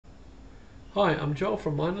Hi, I'm Joel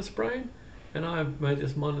from MindlessBrain, and I've made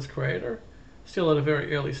this MindlessCreator. Still at a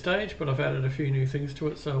very early stage, but I've added a few new things to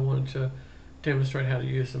it, so I wanted to demonstrate how to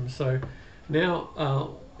use them. So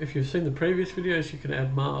now, if you've seen the previous videos, you can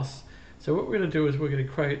add masks. So what we're going to do is we're going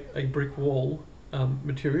to create a brick wall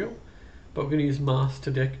material, but we're going to use masks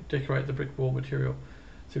to decorate the brick wall material.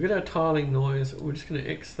 So we've got our tiling noise, we're just going to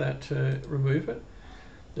X that to remove it.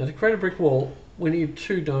 Now to create a brick wall, we need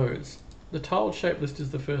two nodes. The tiled shape list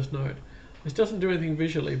is the first node. This doesn't do anything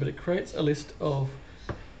visually, but it creates a list of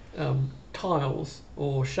tiles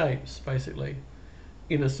or shapes, basically,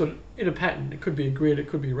 in a pattern. It could be a grid, it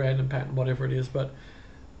could be a random pattern, whatever it is. But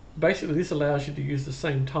basically, this allows you to use the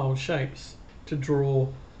same tiled shapes to draw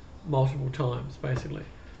multiple times, basically.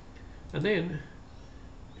 And then,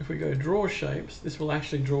 if we go draw shapes, this will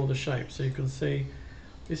actually draw the shape. So you can see,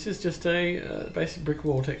 this is just a basic brick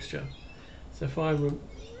wall texture. So if I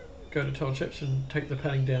go to tiled shapes and take the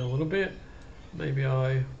padding down a little bit. Maybe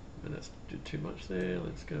and that's did too much there.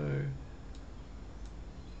 Let's go.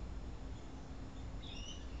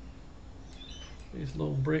 These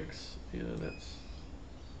long bricks, we'll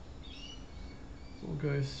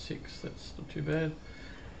go 6. That's not too bad.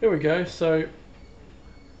 There we go. So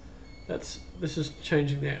this is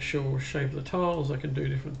changing the actual shape of the tiles. I can do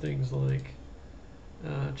different things like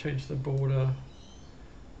change the border,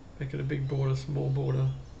 make it a big border, small border.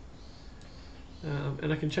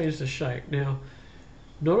 And I can change the shape. Now,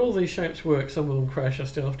 not all these shapes work. Some of them crash. I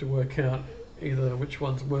still have to work out either which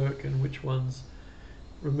ones work and which ones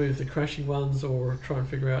remove the crashing ones, or try and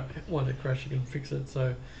figure out why they're crashing and fix it.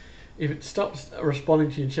 So if it stops responding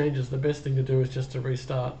to your changes, the best thing to do is just to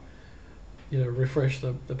restart, refresh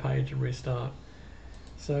the page and restart.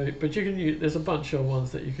 So, but you can use, there's a bunch of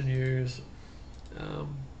ones that you can use. So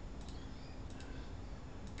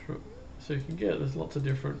you can there's lots of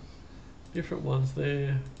different ones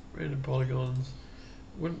there. Random polygons.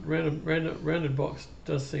 Rounded box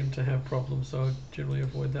does seem to have problems, so I generally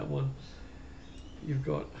avoid that one. You've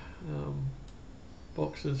got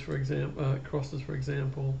boxes, for example, crosses, for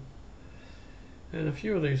example, and a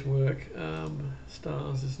few of these work.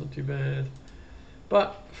 Stars is not too bad,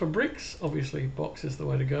 but for bricks, obviously, box is the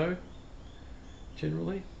way to go,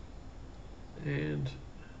 generally. And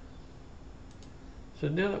so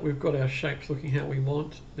now that we've got our shapes looking how we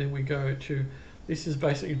want, then we go to, this is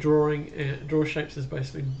basically drawing, and draw shapes is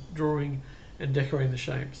basically drawing and decorating the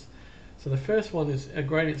shapes. So the first one is a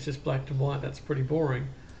gradient's just black to white. That's pretty boring.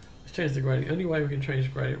 Let's change the gradient. The only way we can change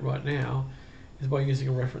the gradient right now is by using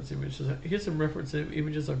a reference image. So here's some reference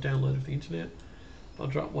images I've downloaded from the internet. I'll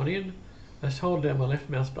drop one in. I just hold down my left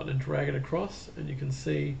mouse button and drag it across, and you can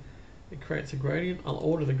see it creates a gradient. I'll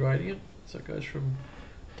order the gradient, so it goes from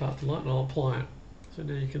dark to light, and I'll apply it. So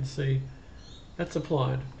now you can see that's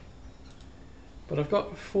applied. But I've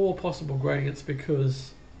got 4 possible gradients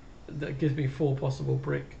because that gives me 4 possible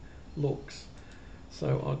brick looks.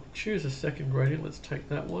 So I'll choose a second gradient. Let's take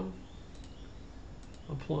that one.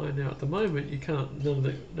 Apply. Now at the moment you can't, none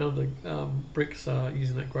of the bricks are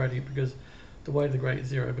using that gradient because the weight of the gradient is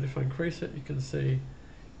 0. But if I increase it, you can see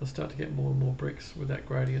you'll start to get more and more bricks with that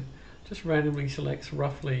gradient. Just randomly selects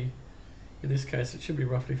roughly, in this case it should be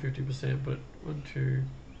roughly 50%, but 1, 2,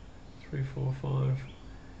 3, 4, 5.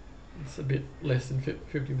 It's a bit less than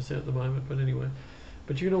 50% at the moment, but anyway.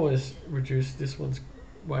 But you can always reduce this one's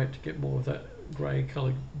weight to get more of that grey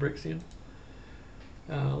coloured bricks in.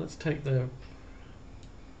 Let's take I'll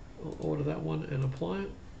order that one and apply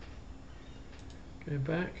it. Go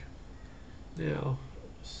back. Now,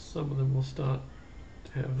 some of them will start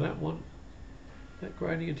to have that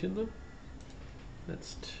gradient in them.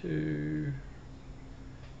 That's a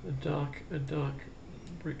dark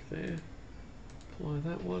brick there. Apply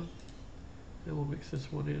that one. Now we'll mix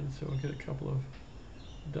this one in, so we'll get a couple of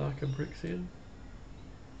darker bricks in.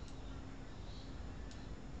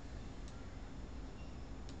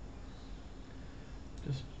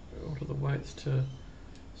 Just alter the weights to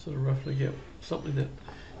sort of roughly get something that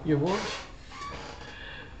you want.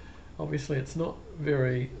 Obviously it's not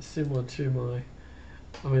very similar to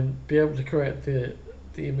be able to create the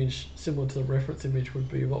image similar to the reference image would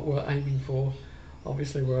be what we're aiming for.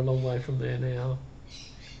 Obviously we're a long way from there now.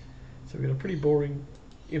 So we've got a pretty boring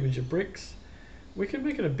image of bricks. We can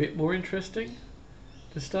make it a bit more interesting.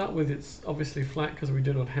 To start with, it's obviously flat because we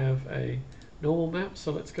do not have a normal map.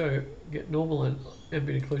 So let's go get normal and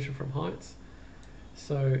ambient occlusion from heights.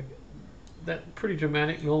 So that pretty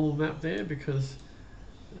dramatic normal map there, because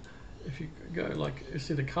if you go you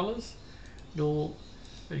see the colors, normal,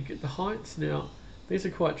 and you get the heights. Now these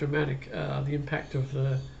are quite dramatic. The impact of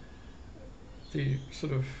the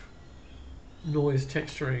sort of noise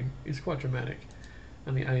texturing is quite dramatic,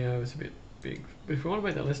 and the AO is a bit big. But if we want to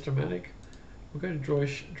make that less dramatic, we'll go to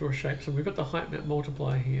draw shapes, and we've got the height map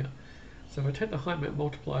multiplier here. So if I take the height map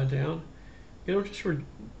multiplier down, it'll just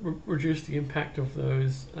reduce the impact of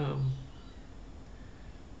those,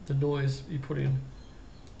 the noise you put in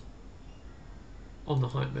on the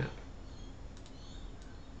height map.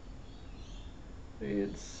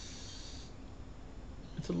 It's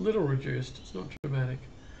a little reduced, it's not dramatic.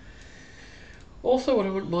 Also, what I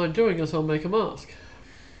wouldn't mind doing is I'll make a mask.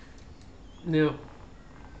 Now,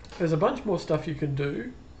 there's a bunch more stuff you can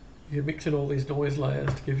do. You mix in all these noise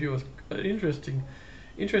layers to give you an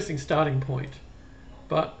interesting starting point.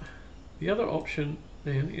 But the other option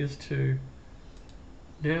then is to,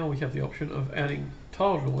 now we have the option of adding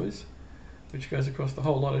tile noise, which goes across the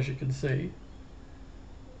whole lot, as you can see.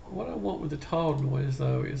 What I want with the tile noise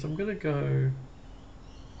though is I'm going to go,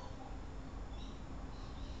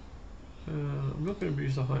 I'm not going to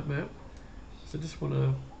use the height map, so I just want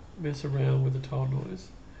to mess around with the tile noise.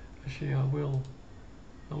 Actually, I will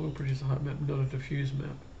produce a height map, not a diffuse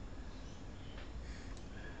map.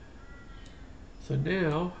 So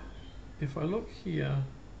now, if I look here,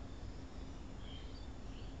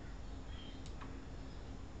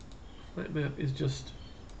 height map is just,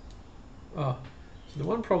 so the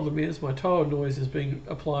one problem is my tile noise is being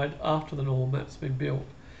applied after the normal map's been built.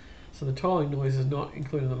 So the tiling noise is not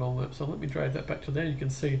included in the normal map. So let me drag that back to there. You can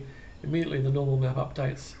see immediately the normal map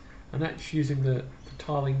updates, and that's using the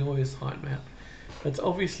tiling noise height map. That's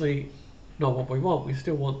obviously not what we want. We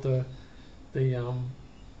still want the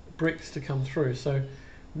bricks to come through. So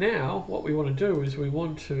now what we want to do is we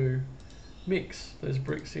want to mix those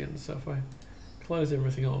bricks in. So if I close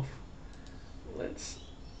everything off, let's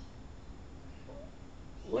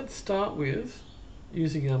start with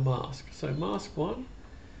using our mask. So mask 1.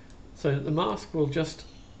 So the mask will just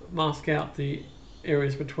mask out the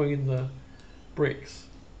areas between the bricks,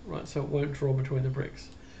 right? So it won't draw between the bricks.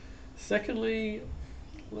 Secondly,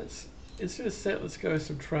 instead of set, let's go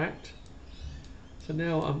subtract. So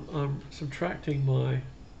now I'm subtracting my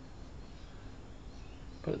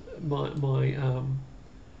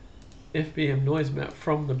FBM noise map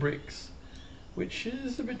from the bricks, which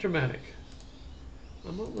is a bit dramatic.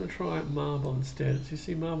 I might want to try marble instead. As you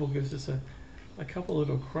see, marble gives us a couple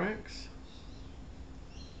little cracks,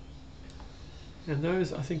 and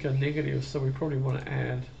those I think are negative, so we probably want to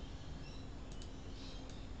add,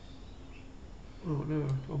 oh no,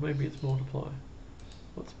 or maybe it's multiply.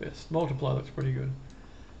 What's best? Multiply looks pretty good.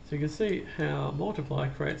 So you can see how multiply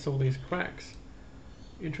creates all these cracks,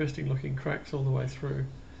 interesting looking cracks all the way through.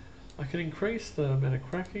 I can increase the amount of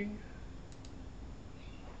cracking.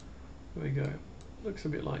 There we go. Looks a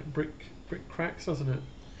bit like brick cracks, doesn't it?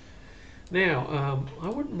 Now, I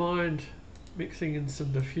wouldn't mind mixing in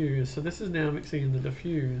some diffuse. So this is now mixing in the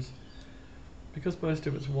diffuse. Because most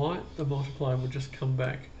of it's white, the multiply will just come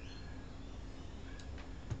back.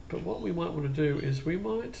 But what we might want to do is we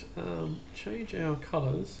might change our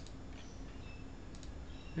colors.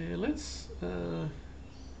 And let's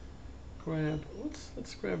grab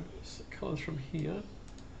colors from here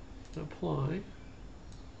and apply.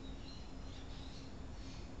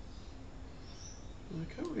 I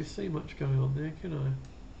can't really see much going on there, can I?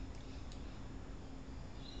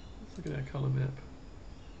 Let's look at our colour map.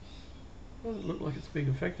 Doesn't look like it's being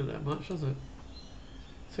affected that much, does it?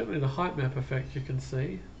 Certainly the height map effect you can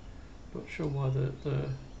see. Not sure why the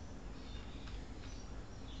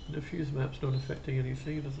diffuse map's not affecting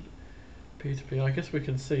anything. It doesn't appear to be. I guess we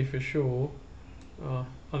can see for sure. Oh,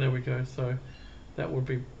 there we go. So that would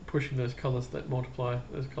be pushing those colours that multiply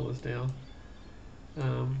those colours down.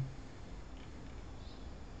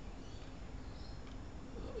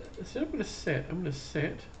 So I'm going to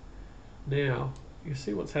set. Now, you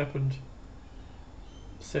see what's happened.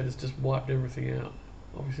 Set has just wiped everything out.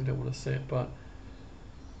 Obviously don't want to set, but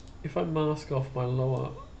if I mask off my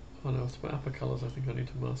lower, oh no, it's my upper colours I think I need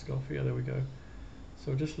to mask off. Yeah, there we go.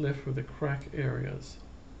 So we're just left with the crack areas.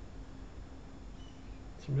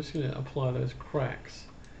 So I'm just going to apply those cracks.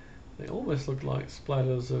 They almost look like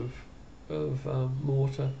splatters of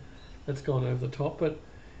mortar that's gone over the top, but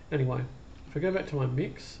anyway, if I go back to my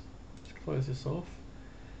mix, let's close this off,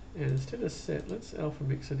 and instead of set, let's alpha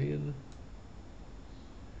mix it in.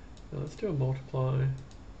 Now let's do a multiply.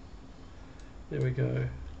 There we go.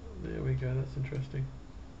 There we go, that's interesting.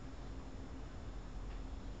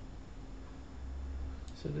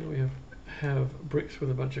 So now we have bricks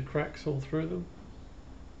with a bunch of cracks all through them.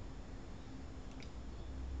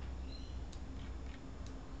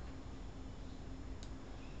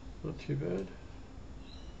 Not too bad.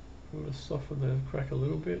 I'm going to soften those crack a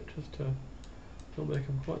little bit just to not make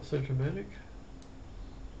them quite so dramatic.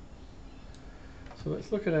 So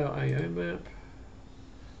let's look at our AO map.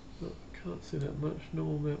 Oh, can't see that much.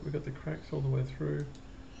 Normal map, we've got the cracks all the way through.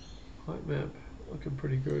 Height map, looking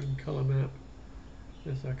pretty good. And color map,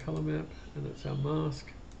 there's our color map, and that's our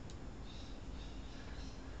mask.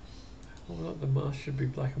 Well, the mask should be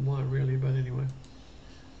black and white really, but anyway,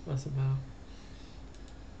 doesn't matter.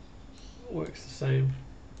 Works the same.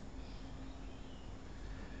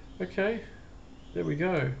 Okay, there we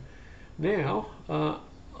go. Now,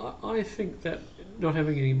 I think that not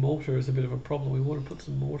having any mortar is a bit of a problem. We want to put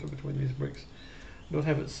some mortar between these bricks, not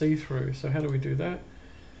have it see-through. So how do we do that?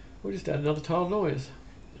 We'll just add another tile noise,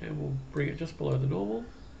 and we'll bring it just below the normal.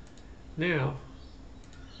 Now,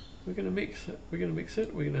 we're going to mix it. We're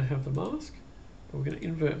going to have the mask, but we're going to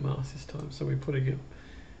invert mask this time. So we're putting it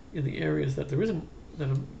in the areas that there isn't, that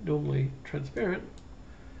are normally transparent.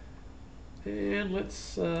 And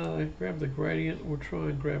let's grab the gradient. We'll try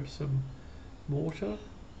and grab some mortar.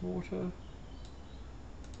 What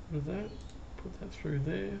is that? Put that through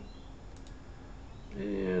there.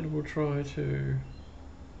 And we'll try to,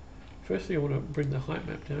 firstly I want to bring the height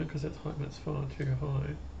map down because that height map's far too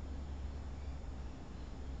high.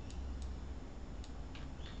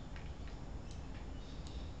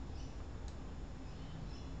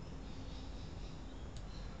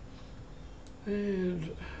 And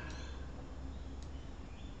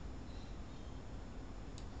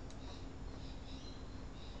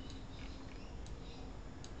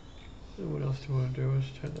what else do I want to do? Is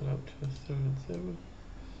turn that up to 7 and 7.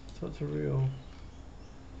 So it's a real,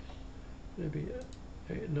 maybe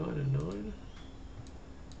 8, 9 and 9.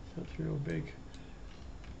 So it's real big.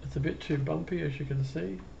 It's a bit too bumpy, as you can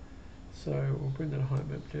see. So we'll bring that height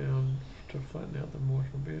map down to flatten out the mortar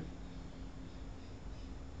a bit.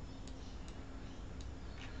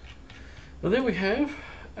 And then we have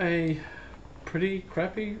a pretty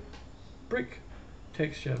crappy brick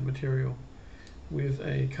texture material with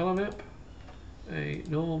a color map, a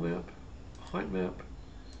normal map, height map,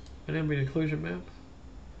 an ambient occlusion map,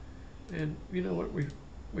 and you know what,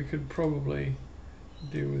 we could probably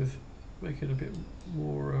do with making it a bit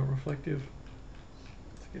more reflective.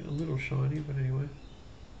 It's getting a little shiny, but anyway.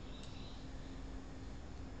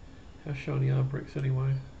 How shiny are bricks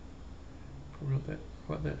anyway? Probably not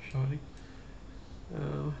quite that shiny.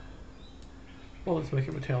 Well, let's make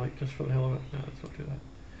it metallic just for the hell of it. No, let's not do that.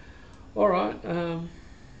 All right.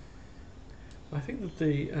 I think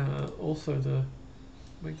that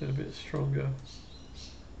make that a bit stronger,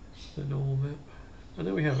 the normal map, and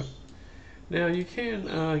there we have it. Now you can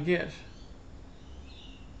get,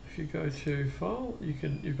 if you go to File,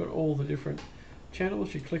 you've got all the different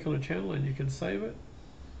channels. You click on a channel and you can save it,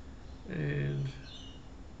 and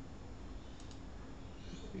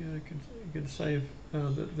you can save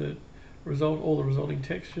the result, all the resulting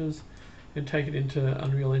textures, and take it into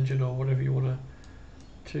Unreal Engine or whatever you want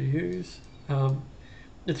to use.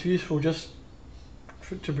 It's useful just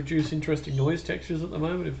to produce interesting noise textures at the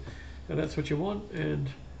moment, if that's what you want, and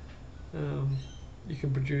you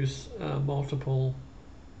can produce multiple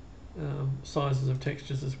sizes of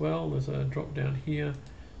textures as well. There's a drop down here.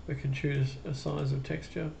 We can choose a size of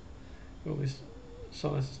texture, all these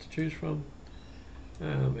sizes to choose from,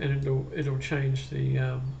 and it'll change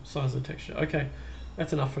the size of the texture. Okay,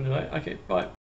 that's enough for today. Okay, bye.